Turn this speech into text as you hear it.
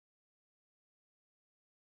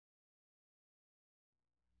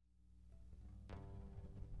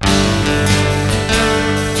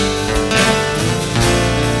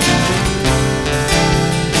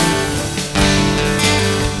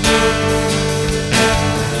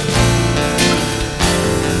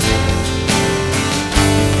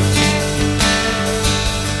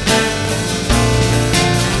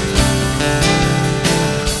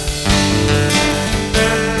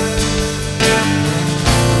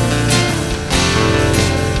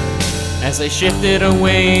As I shifted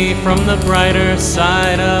away from the brighter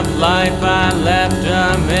side of life, I left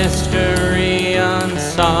a mystery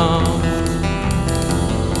unsolved.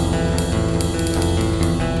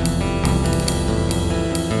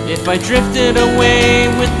 If I drifted away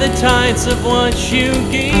with the tides of what you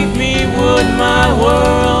gave me, would my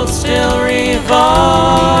world still revolve?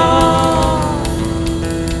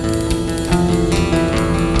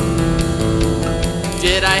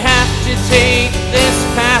 Did I have to take this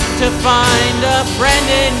path to find a friend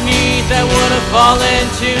in need that would have fallen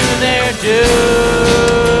to their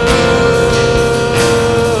doom?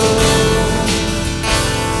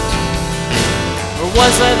 Or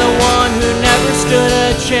was I the one who never stood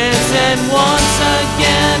a chance, and once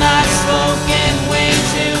again I've spoken way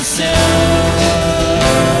too soon?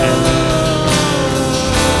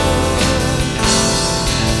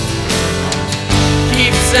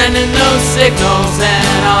 Keep sending those signals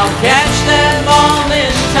and I'll catch them all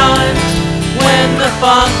in time. When the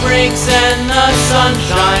fog breaks and the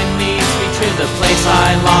sunshine leads me to the place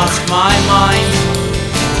I lost my mind.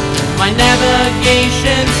 My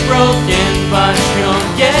navigation's broken, but you'll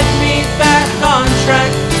get me back on track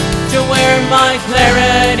to where my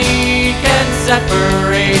clarity can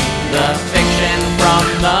separate the fiction from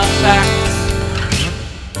the facts.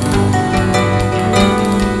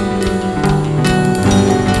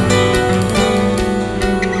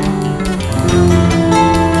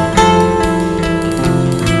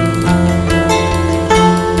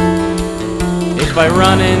 If I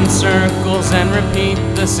run in circles and repeat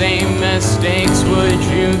the same mistakes, would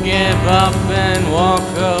you give up and walk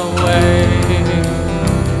away?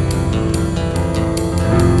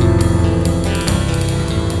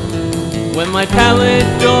 When my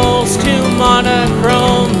palette dulls to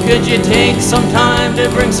monochrome, could you take some time to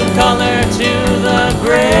bring some color to the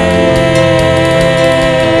gray?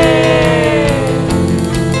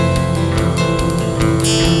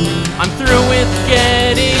 I'm through with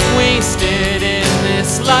getting wasted in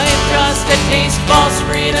this life, just to taste false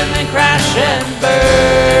freedom and crash and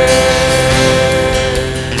burn.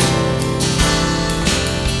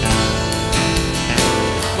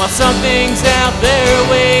 While something's out there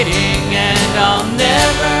waiting, and I'll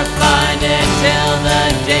never find it till the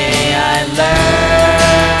day I learn.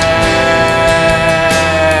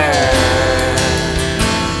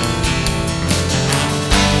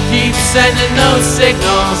 Keep sending those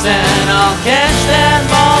signals and I'll catch them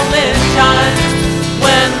all in time.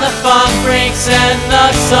 When the fog breaks and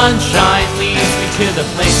the sunshine leads me to the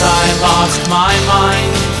place I lost my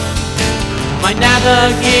mind. My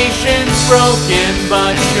navigation's broken,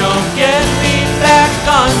 but you'll get me back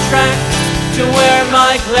on track to where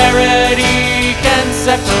my clarity can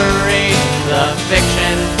separate the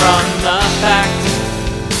fiction from the fact.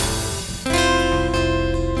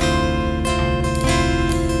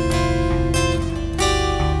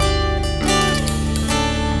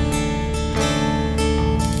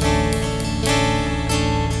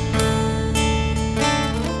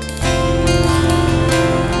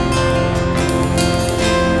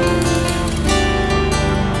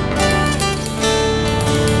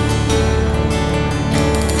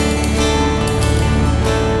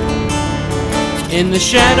 In the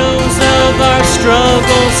shadows of our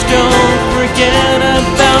struggles, don't forget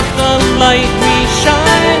about the light we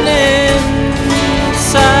shine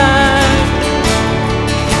inside.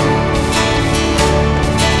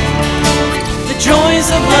 The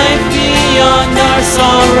joys of life beyond our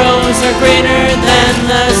sorrows are greater